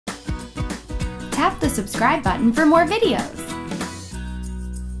tap the subscribe button for more videos.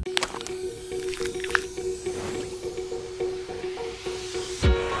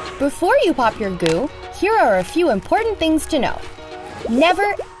 Before you pop your goo, here are a few important things to know.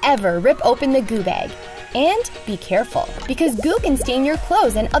 Never, ever rip open the goo bag. And be careful, because goo can stain your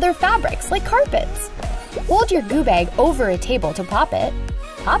clothes and other fabrics like carpets. Hold your goo bag over a table to pop it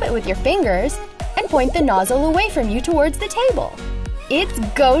with your fingers, and point the nozzle away from you towards the table. It's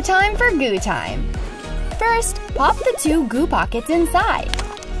go time for goo time! First, pop the 2 goo pockets inside.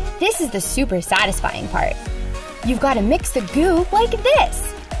 This is the super satisfying part. You've got to mix the goo like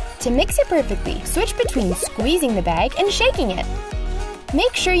this. To mix it perfectly, switch between squeezing the bag and shaking it.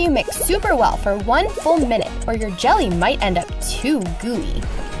 Make sure you mix super well for 1 full minute or your jelly might end up too gooey.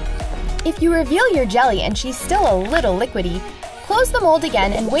 If you reveal your jelly and she's still a little liquidy, close the mold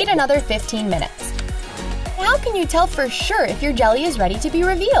again and wait another 15 minutes. How can you tell for sure if your jelly is ready to be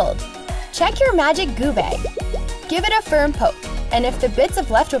revealed? Check your magic goo bag. Give it a firm poke, and if the bits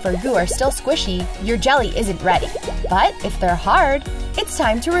of leftover goo are still squishy, your jelly isn't ready. But if they're hard, it's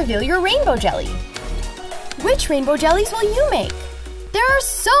time to reveal your rainbow jelly. Which rainbow jellies will you make? There are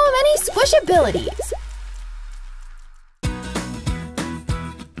so many squishabilities!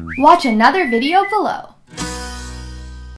 Watch another video below.